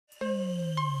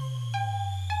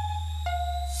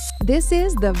This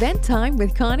is the Vent Time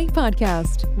with Connie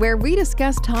podcast, where we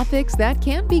discuss topics that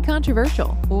can be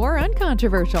controversial or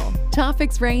uncontroversial.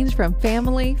 Topics range from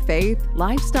family, faith,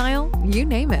 lifestyle, you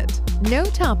name it. No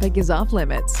topic is off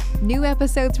limits. New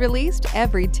episodes released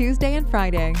every Tuesday and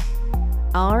Friday.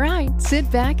 All right,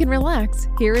 sit back and relax.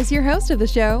 Here is your host of the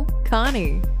show,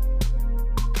 Connie.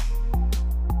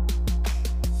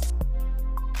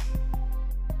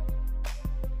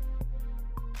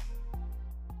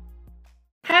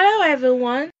 Hello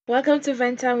everyone, welcome to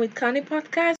Vent Time with Connie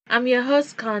podcast. I'm your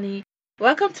host Connie.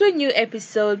 Welcome to a new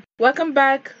episode. Welcome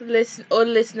back, old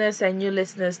listeners and new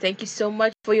listeners. Thank you so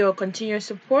much for your continuous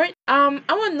support. I want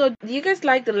to know, do you guys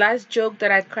like the last joke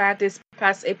that I cracked this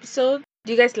past episode?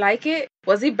 Do you guys like it?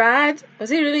 Was it bad?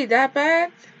 Was it really that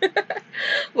bad?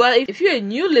 Well, if you're a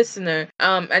new listener,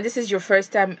 and this is your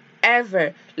first time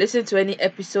ever listen to any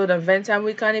episode of Vent Time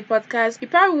with Connie podcast, you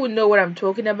probably would know what I'm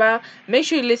talking about. Make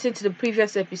sure you listen to the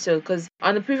previous episode, because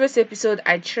on the previous episode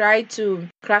I tried to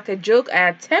crack a joke. I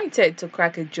attempted to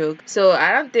crack a joke, so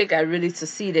I don't think I really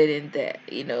succeeded in that.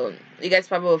 You guys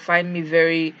probably will find me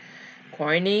very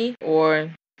corny or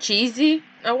cheesy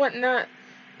or whatnot.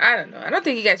 I don't know. I don't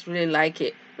think you guys really like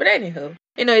it, but anyhow,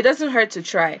 it doesn't hurt to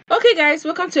try. Okay guys,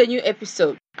 welcome to a new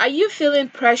episode. Are you feeling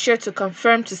pressure to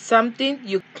conform to something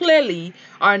you clearly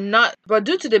are not, but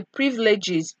due to the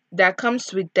privileges that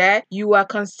comes with that, you are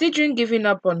considering giving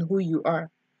up on who you are?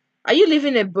 Are you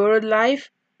living a borrowed life,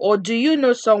 or do you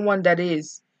know someone that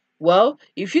is? Well,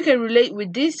 if you can relate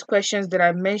with these questions that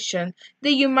I mentioned,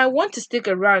 then you might want to stick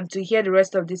around to hear the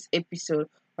rest of this episode.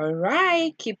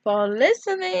 Alright, keep on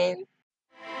listening.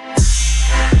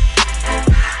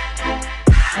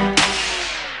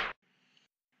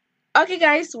 Okay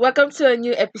guys, welcome to a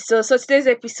new episode. So today's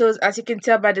episode, as you can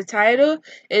tell by the title,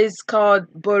 is called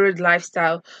Borrowed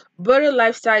Lifestyle. Borrowed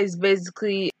lifestyle is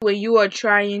basically when you are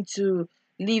trying to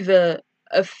live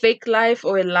a fake life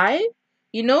or a lie.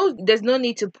 There's no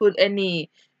need to put any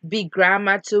big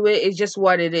grammar to it. It's just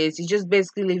what it is. It's just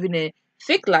basically living a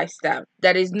fake lifestyle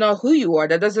that is not who you are,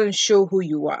 that doesn't show who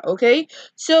you are, okay?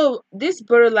 So this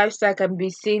borrowed lifestyle can be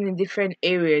seen in different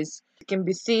areas. It can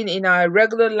be seen in our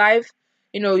regular life.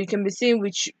 You can be seen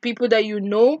with people that you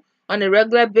know on a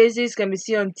regular basis, can be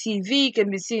seen on TV, can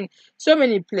be seen so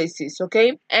many places,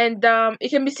 okay? And it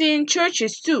can be seen in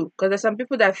churches too, because there's some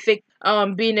people that fake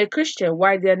being a Christian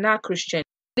while they're not Christian,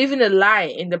 living a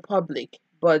lie in the public,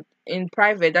 but in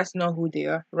private, that's not who they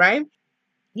are, right?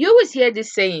 You always hear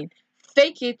this saying,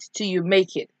 fake it till you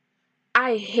make it.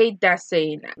 I hate that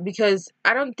saying because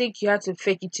I don't think you have to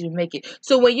fake it till you make it.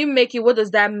 So when you make it, what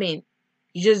does that mean?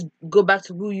 You just go back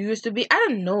to who you used to be? I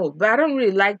don't know, but I don't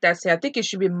really like that saying. I think it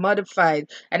should be modified.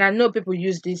 And I know people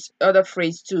use this other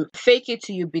phrase too. Fake it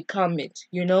till you become it,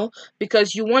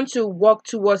 because you want to walk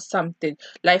towards something.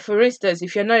 Like for instance,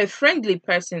 if you're not a friendly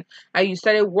person and you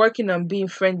started working on being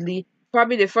friendly,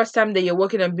 probably the first time that you're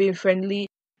working on being friendly,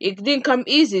 it didn't come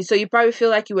easy, so you probably feel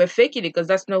like you were faking it because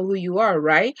that's not who you are,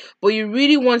 right? But you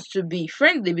really want to be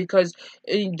friendly because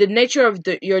the nature of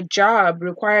your job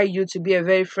require you to be a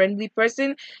very friendly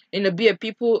person, be a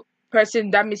people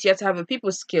person. That means you have to have a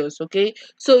people skills, okay?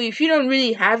 So if you don't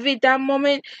really have it that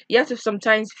moment, you have to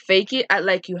sometimes fake it, act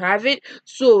like you have it,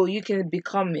 so you can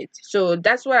become it. So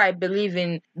that's what I believe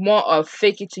in, more of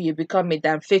fake it till you become it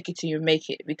than fake it till you make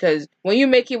it. Because when you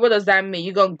make it, what does that mean?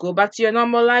 You're gonna go back to your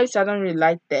normal life? So I don't really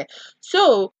like that.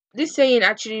 So this saying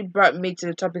actually brought me to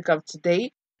the topic of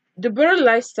today. The borrowed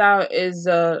lifestyle is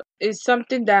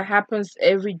something that happens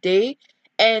every day.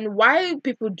 And why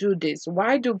people do this?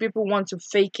 Why do people want to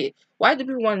fake it? Why do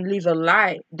people want to live a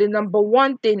lie? The number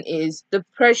one thing is the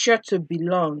pressure to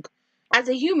belong. As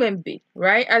a human being,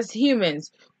 right? As humans,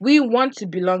 we want to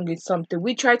belong in something.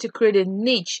 We try to create a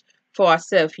niche for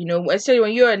ourselves, especially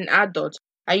when you're an adult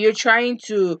and you're trying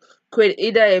to create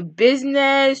either a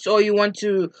business or you want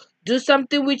to do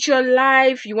something with your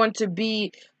life. You want to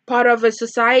be part of a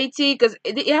society, because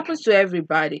it happens to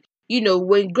everybody.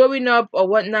 When growing up or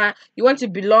whatnot, you want to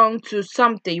belong to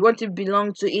something. You want to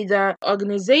belong to either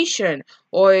organization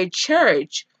or a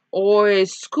church or a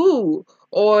school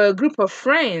or a group of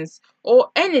friends or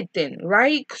anything,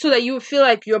 right? So that you feel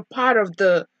like you're part of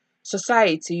the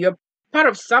society. You're part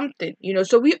of something,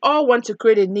 So we all want to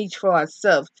create a niche for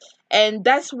ourselves. And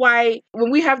that's why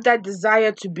when we have that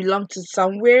desire to belong to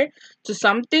somewhere, to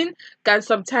something, can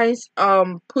sometimes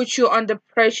put you under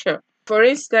pressure. For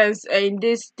instance, in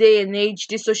this day and age,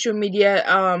 this social media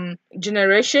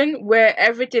generation where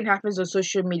everything happens on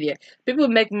social media, people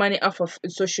make money off of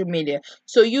social media.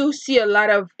 So you see a lot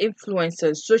of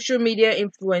influencers, social media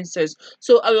influencers.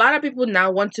 So a lot of people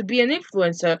now want to be an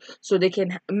influencer so they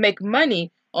can make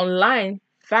money online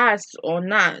fast or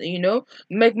not,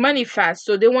 make money fast.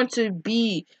 So they want to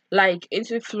be like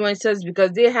influencers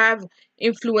because they have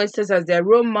influencers as their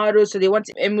role models. So they want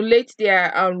to emulate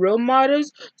their role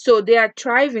models. So they are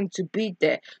striving to be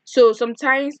there. So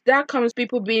sometimes that comes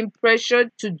people being pressured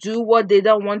to do what they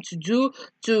don't want to do,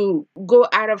 to go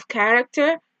out of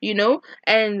character,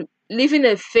 and living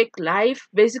a fake life,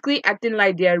 basically acting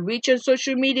like they are rich on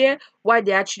social media while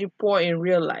they're actually poor in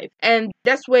real life. And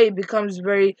that's where it becomes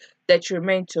very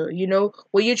detrimental,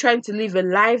 when you're trying to live a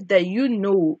life that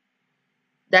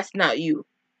that's not you.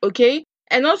 Okay?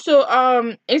 And also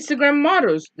Instagram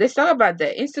models. Let's talk about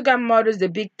that. Instagram models, the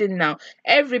big thing now.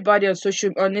 Everybody on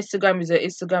Instagram is an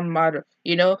Instagram model,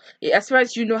 As far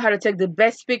as you know how to take the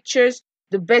best pictures,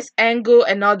 the best angle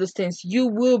and all those things, you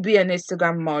will be an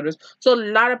Instagram model. So a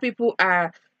lot of people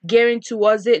are gearing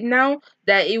towards it now,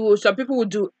 that some people will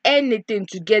do anything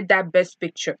to get that best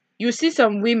picture. You see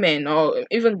some women or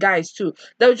even guys too,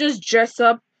 they'll just dress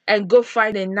up and go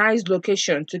find a nice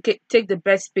location to take the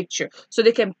best picture so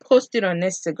they can post it on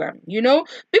Instagram.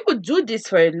 People do this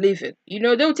for a living.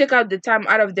 They'll take out the time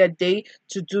out of their day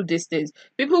to do these things.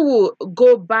 People will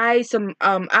go buy some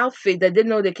outfit that they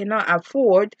know they cannot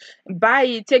afford, buy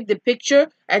it, take the picture,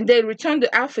 and then return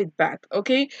the outfit back,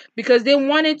 okay? Because they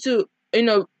wanted to,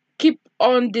 keep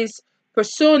on this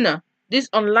persona, this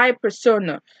online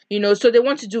persona, so they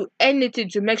want to do anything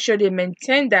to make sure they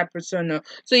maintain that persona.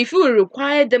 So if you will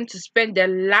require them to spend the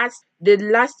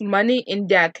last money in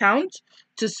their account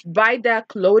to buy their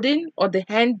clothing or the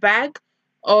handbag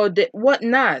or the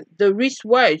whatnot, the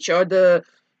wristwatch or the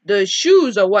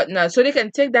shoes or whatnot, so they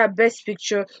can take that best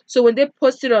picture. So when they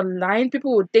post it online,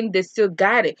 people will think they still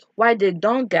got it. Why they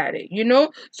don't got it,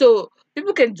 So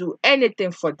people can do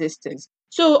anything for these things.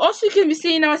 So also you can be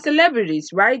seeing our celebrities,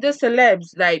 right? The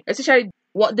celebs, like especially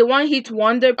the one hit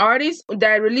wonder artists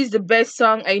that release the best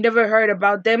song and you never heard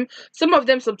about them. Some of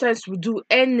them sometimes will do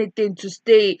anything to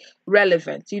stay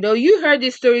relevant. You heard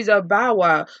these stories of Bow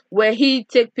Wow where he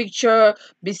take picture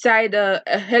beside a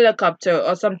helicopter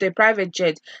or something, private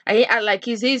jet, and he act like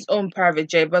he's his own private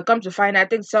jet. But come to find out, I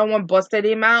think someone busted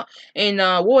him out in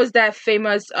what was that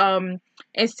famous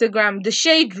Instagram, the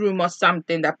Shade Room or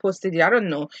something, that posted it. I don't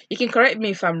know. You can correct me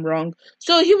if I'm wrong.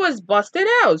 So he was busted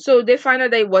out. So they found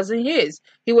out that it wasn't his.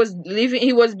 He was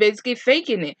basically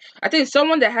faking it. I think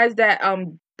someone that has that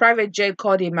private jet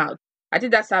called him out. I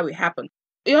think that's how it happened.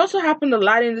 It also happened a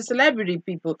lot in the celebrity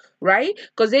people, right?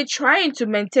 Because they're trying to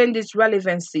maintain this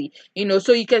relevancy,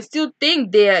 so you can still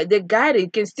think they got it.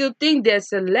 You can still think they're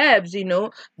celebs,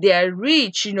 they are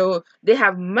rich, they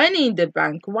have money in the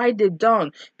bank. Why they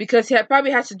don't? Because it probably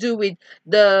has to do with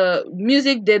the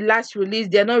music they last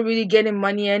released. They're not really getting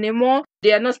money anymore.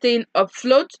 They are not staying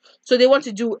afloat, so they want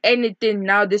to do anything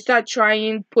now. They start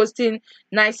posting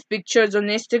nice pictures on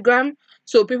Instagram,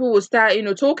 so people will start,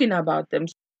 talking about them.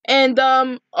 And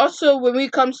also when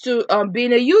it comes to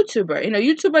being a YouTuber,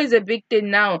 YouTuber is a big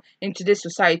thing now in today's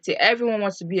society. Everyone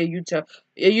wants to be a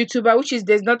YouTuber, which is,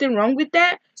 there's nothing wrong with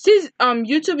that. Since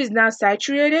YouTube is now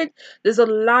saturated, there's a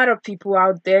lot of people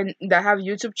out there that have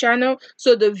YouTube channel,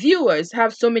 so the viewers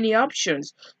have so many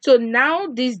options. So now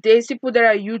these days, people that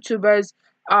are YouTubers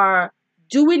are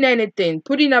doing anything,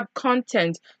 putting up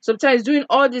content, sometimes doing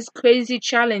all these crazy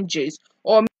challenges,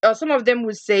 or some of them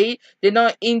would say they're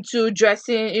not into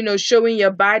dressing, showing your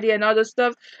body and other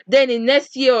stuff. Then in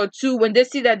next year or two, when they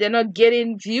see that they're not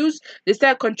getting views, they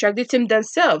start contradicting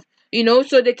themselves,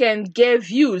 so they can get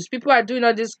views. People are doing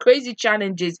all these crazy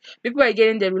challenges. People are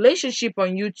getting their relationship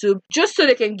on YouTube just so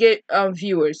they can get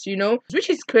viewers, which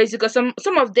is crazy because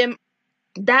some of them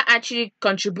that actually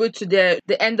contribute to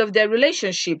the end of their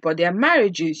relationship or their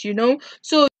marriages,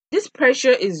 So this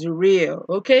pressure is real,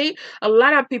 okay? A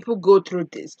lot of people go through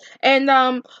this.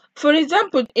 And for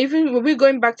example, even when we're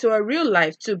going back to our real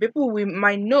life too, people we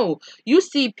might know, you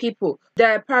see people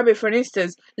that probably, for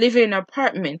instance, live in an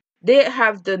apartment. They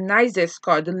have the nicest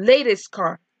car, the latest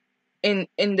car in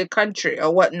the country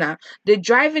or whatnot. They're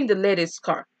driving the latest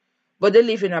car, but they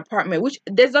live in an apartment, which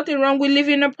there's nothing wrong with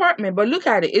living in an apartment, but look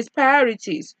at it, it's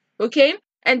priorities, okay?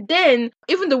 And then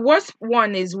even the worst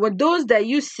one is when those that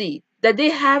you see that they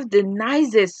have the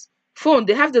nicest phone,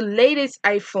 they have the latest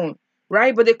iPhone,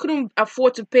 right? But they couldn't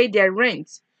afford to pay their rent,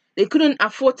 they couldn't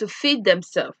afford to feed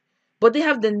themselves, but they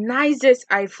have the nicest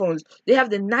iPhones, they have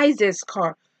the nicest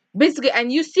car, basically.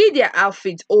 And you see their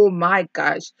outfits, oh my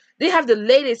gosh, they have the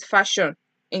latest fashion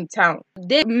in town.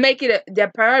 They make it their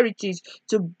priorities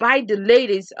to buy the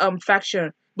latest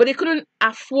fashion, but they couldn't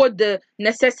afford the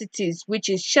necessities, which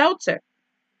is shelter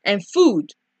and food.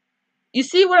 You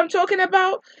see what I'm talking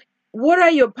about? What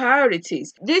are your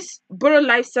priorities? This borrow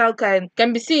lifestyle can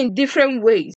be seen in different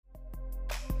ways.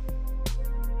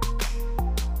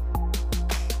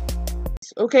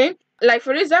 this, okay? Like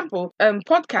for example,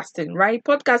 podcasting, right?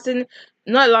 Podcasting,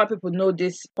 not a lot of people know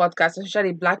this podcast,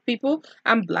 especially black people.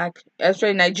 I'm black,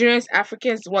 especially Nigerians,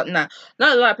 Africans, whatnot.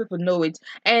 Not a lot of people know it.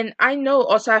 And I know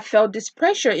also I felt this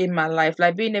pressure in my life,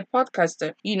 like being a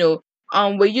podcaster,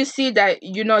 where you see that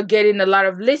you're not getting a lot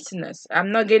of listeners.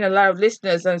 I'm not getting a lot of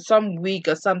listeners on some week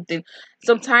or something.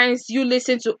 Sometimes you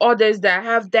listen to others that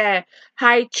have that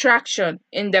high traction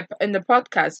in the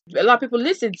podcast. A lot of people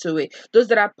listen to it. Those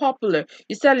that are popular,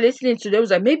 you start listening to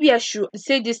those. Like maybe I should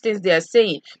say these things they are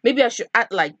saying. Maybe I should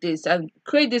act like this and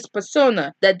create this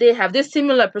persona that they have, this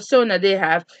similar persona they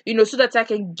have. So that I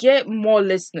can get more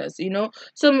listeners.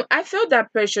 So I felt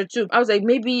that pressure too. I was like,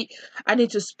 maybe I need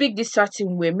to speak this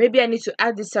certain way. Maybe I need to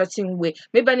act this certain way.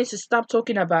 Maybe I need to stop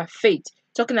talking about faith,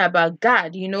 talking about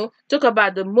God, talk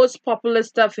about the most popular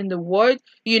stuff in the world,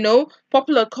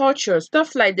 popular culture,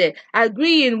 stuff like that. I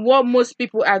agree in what most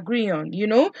people agree on,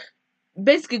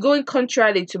 basically going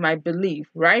contrary to my belief,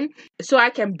 right? So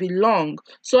I can belong,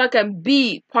 so I can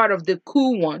be part of the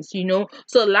cool ones,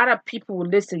 so a lot of people will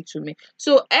listen to me.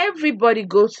 So everybody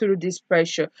goes through this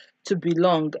pressure to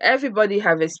belong. Everybody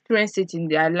have experienced it in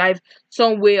their life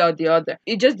some way or the other.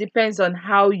 It just depends on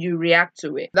how you react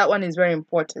to it. That one is very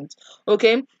important.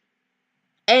 Okay.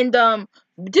 And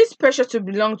this pressure to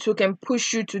belong to can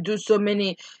push you to do so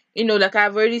many, like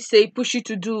I've already said, push you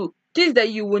to do things that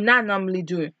you will not normally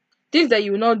do, things that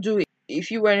you will not do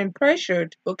if you weren't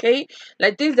pressured, okay?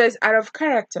 Like things that's out of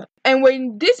character. And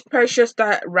when this pressure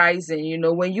start rising,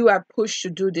 when you are pushed to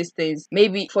do these things,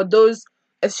 maybe for those,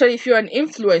 especially if you're an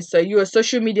influencer, you're a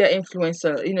social media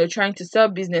influencer, trying to sell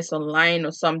business online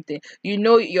or something,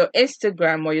 your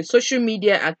Instagram or your social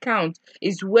media account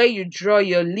is where you draw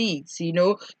your leads,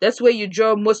 that's where you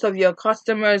draw most of your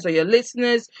customers or your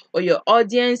listeners or your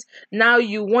audience. Now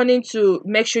you wanting to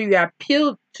make sure you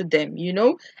appeal to them,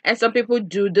 and some people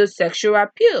do the sexual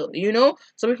appeal,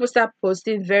 some people start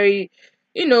posting very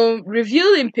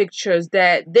revealing pictures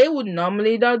that they would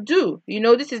normally not do.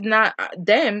 This is not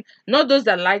them, not those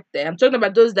that like them. I'm talking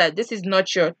about those that this is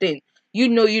not your thing. You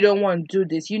don't want to do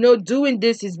this. Doing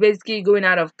this is basically going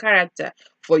out of character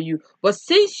for you. But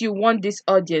since you want this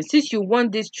audience, since you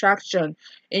want this traction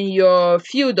in your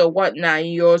field or whatnot,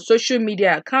 in your social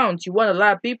media account, you want a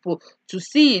lot of people to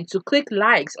see it, to click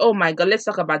likes. Oh my God, let's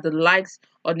talk about the likes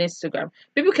on Instagram.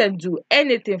 People can do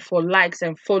anything for likes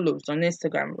and follows on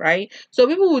Instagram, right? So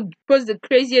people would post the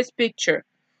craziest picture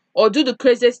or do the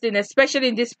craziest thing, especially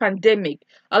in this pandemic.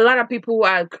 A lot of people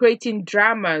are creating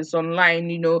dramas online,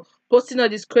 posting all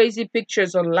these crazy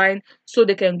pictures online so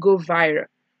they can go viral.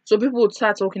 So people would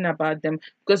start talking about them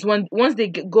because once they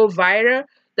go viral,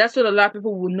 that's what a lot of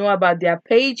people will know about their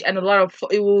page, and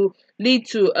it will lead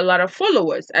to a lot of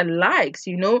followers and likes,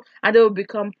 and they will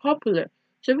become popular.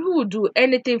 So people will do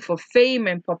anything for fame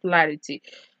and popularity.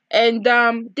 And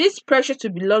this pressure to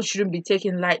belong shouldn't be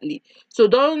taken lightly. So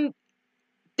don't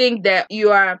think that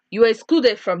you are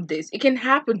excluded from this. It can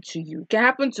happen to you. It can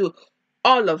happen to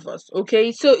all of us,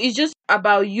 okay? So it's just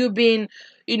about you being,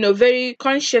 very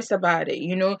conscious about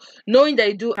it, knowing that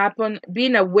it do happen,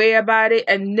 being aware about it,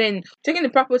 and then taking the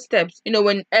proper steps,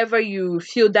 whenever you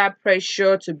feel that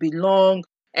pressure to belong.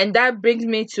 And that brings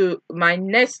me to my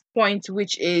next point,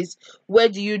 which is, where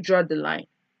do you draw the line?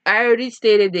 I already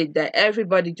stated it that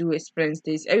everybody do experience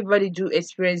this. Everybody do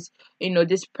experience,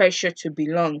 this pressure to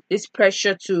belong, this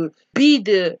pressure to be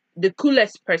the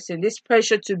coolest person, this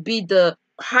pressure to be the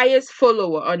highest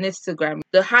follower on Instagram,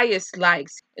 the highest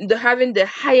likes, having the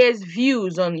highest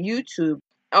views on YouTube,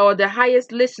 or the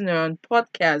highest listener on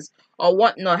podcasts or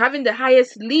whatnot, having the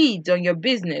highest leads on your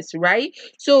business, right?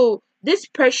 So this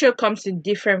pressure comes in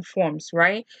different forms,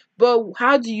 right? But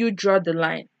how do you draw the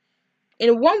line?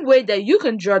 In one way that you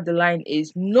can draw the line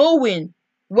is knowing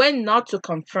when not to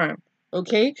confirm,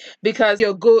 okay? Because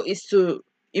your goal is to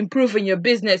improve in your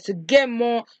business, to get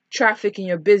more traffic in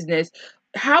your business.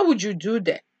 How would you do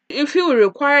that? If it will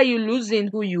require you losing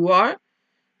who you are,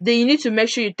 then you need to make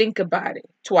sure you think about it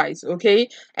twice, okay?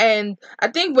 And I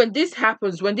think when this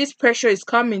happens, when this pressure is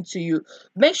coming to you,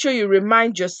 make sure you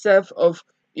remind yourself of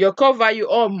your core value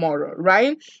or moral,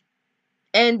 right?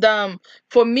 And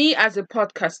for me as a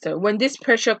podcaster, when this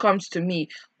pressure comes to me,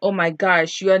 oh my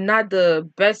gosh, you are not the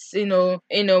best,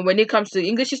 when it comes to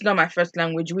English, is not my first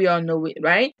language. We all know it,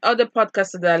 right? Other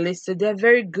podcasters that are listed, they're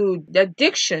very good. Their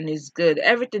diction is good.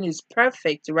 Everything is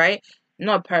perfect, right?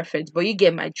 Not perfect, but you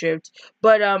get my drift.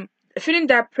 But feeling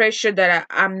that pressure that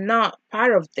I'm not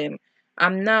part of them.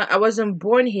 I wasn't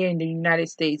born here in the United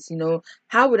States.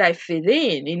 How would I fit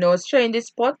in? Especially in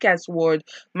this podcast world,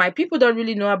 my people don't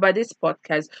really know about this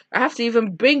podcast. I have to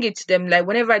even bring it to them. Like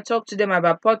whenever I talk to them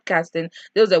about podcasting,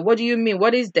 they'll say, "What do you mean?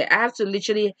 What is that?" I have to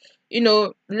literally,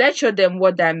 lecture them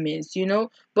what that means.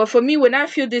 But for me, when I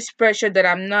feel this pressure that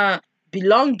I'm not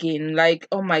belonging, like,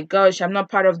 oh my gosh, I'm not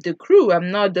part of the crew,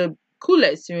 I'm not the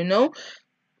coolest.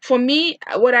 For me,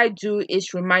 what I do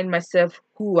is remind myself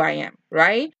who I am,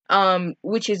 right?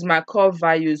 Which is my core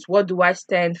values. What do I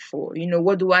stand for?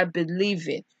 What do I believe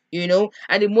in?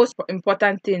 And the most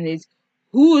important thing is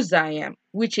whose I am,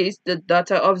 which is the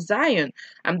daughter of Zion.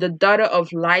 I'm the daughter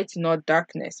of light, not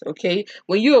darkness. Okay.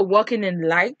 When you are walking in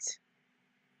light,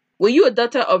 when you're a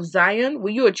daughter of Zion,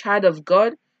 when you're a child of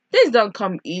God, things don't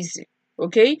come easy.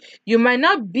 Okay. You might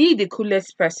not be the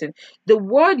coolest person. The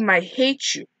world might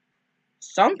hate you.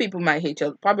 Some people might hate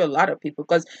you, probably a lot of people,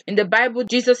 because in the Bible,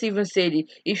 Jesus even said it.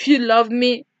 If you love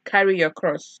me, carry your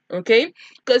cross, okay?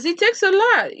 Because it takes a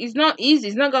lot. It's not easy.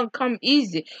 It's not going to come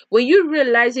easy. When you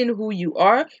realizing who you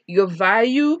are, your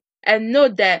value, and know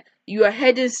that you are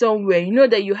heading somewhere, you know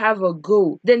that you have a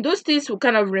goal, then those things will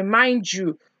kind of remind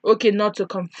you, okay, not to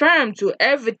conform to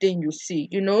everything you see.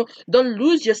 Don't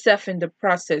lose yourself in the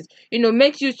process.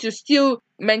 Makes you to still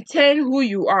maintain who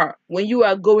you are when you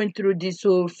are going through this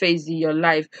whole phase in your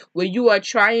life, when you are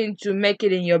trying to make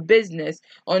it in your business,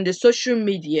 on the social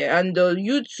media, and the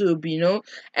YouTube,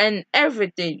 and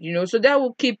everything, so that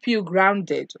will keep you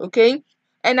grounded, okay?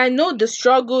 And I know the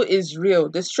struggle is real.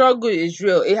 The struggle is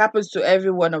real. It happens to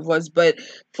every one of us. But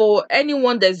for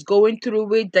anyone that's going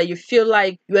through it, that you feel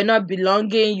like you are not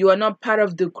belonging, you are not part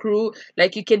of the crew,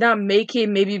 like you cannot make it,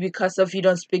 maybe because of you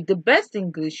don't speak the best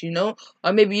English, or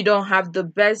maybe you don't have the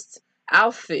best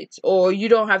outfit, or you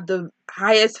don't have the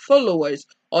highest followers,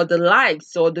 or the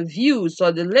likes, or the views,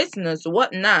 or the listeners, or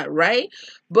whatnot, right?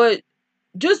 But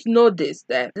just know this,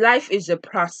 that life is a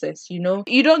process. You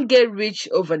don't get rich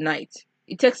overnight.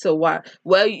 It takes a while.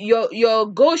 Well, your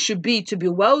goal should be to be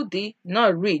wealthy,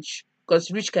 not rich, because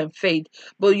rich can fade.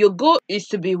 But your goal is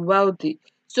to be wealthy.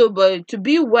 So, but to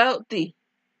be wealthy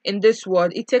in this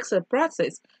world, it takes a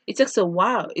process. It takes a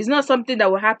while. It's not something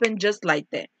that will happen just like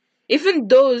that. Even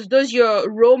those your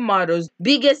role models,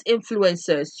 biggest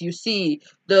influencers you see,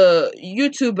 the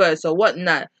YouTubers or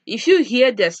whatnot, if you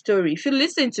hear their story, if you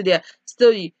listen to their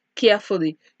story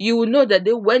carefully, you will know that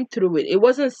they went through it. It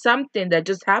wasn't something that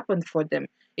just happened for them.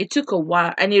 It took a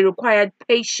while, and it required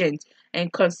patience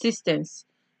and consistency.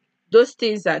 Those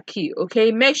things are key,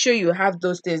 okay? Make sure you have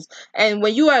those things. And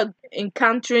when you are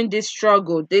encountering this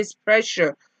struggle, this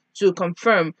pressure to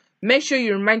confirm, make sure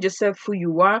you remind yourself who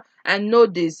you are and know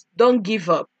this. Don't give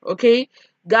up, okay?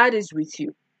 God is with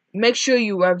you. Make sure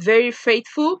you are very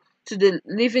faithful to the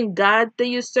living God that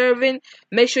you're serving.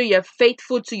 Make sure you're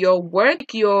faithful to your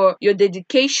work, your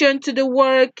dedication to the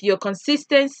work, your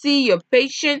consistency, your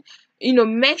patience.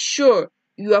 Make sure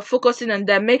you are focusing on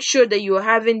that. Make sure that you're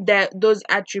having those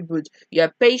attributes.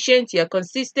 You're patient, you're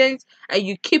consistent, and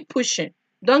you keep pushing.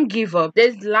 Don't give up.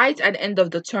 There's light at the end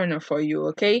of the tunnel for you,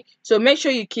 okay? So make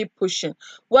sure you keep pushing.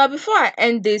 Well, before I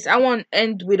end this, I want to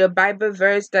end with a Bible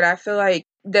verse that I feel like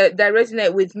that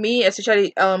resonate with me,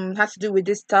 especially has to do with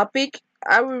this topic.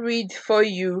 I will read for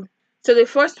you. So the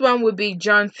first one will be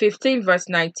John 15 verse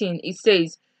 19. It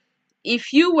says,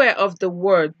 "If you were of the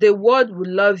world would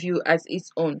love you as its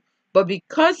own. But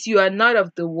because you are not of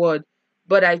the world,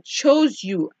 but I chose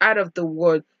you out of the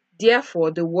world, therefore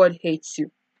the world hates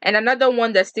you." And another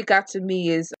one that stick out to me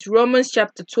is Romans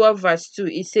chapter 12 verse 2.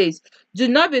 It says, "Do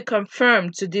not be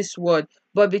conformed to this world,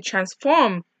 but be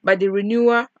transformed by the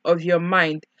renewal of your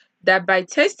mind, that by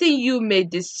testing you may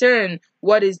discern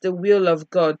what is the will of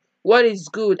God, what is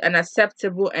good and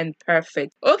acceptable and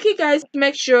perfect." Okay, guys,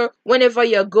 make sure whenever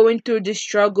you're going through this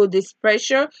struggle, this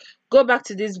pressure, go back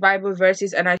to these Bible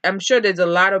verses, and I'm sure there's a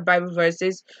lot of Bible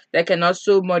verses that can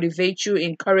also motivate you,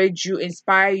 encourage you,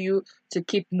 inspire you to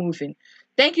keep moving.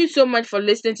 Thank you so much for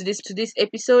listening to this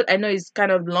episode. I know it's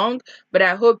kind of long, but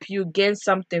I hope you gain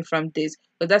something from this,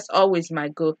 but that's always my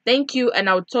goal. Thank you, and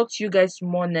I'll talk to you guys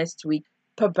more next week.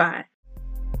 Bye-bye.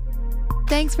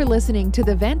 Thanks for listening to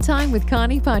the Vent Time with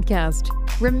Connie podcast.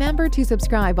 Remember to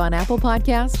subscribe on Apple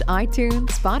Podcasts, iTunes,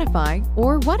 Spotify,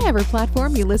 or whatever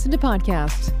platform you listen to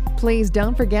podcasts. Please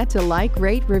don't forget to like,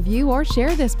 rate, review, or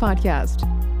share this podcast.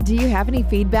 Do you have any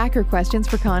feedback or questions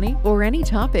for Connie, or any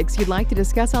topics you'd like to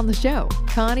discuss on the show?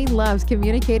 Connie loves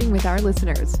communicating with our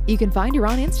listeners. You can find her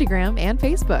on Instagram and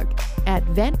Facebook at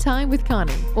Vent Time with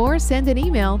Connie, or send an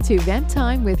email to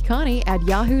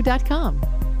venttimewithconnie@yahoo.com.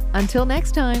 Until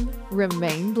next time,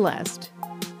 remain blessed.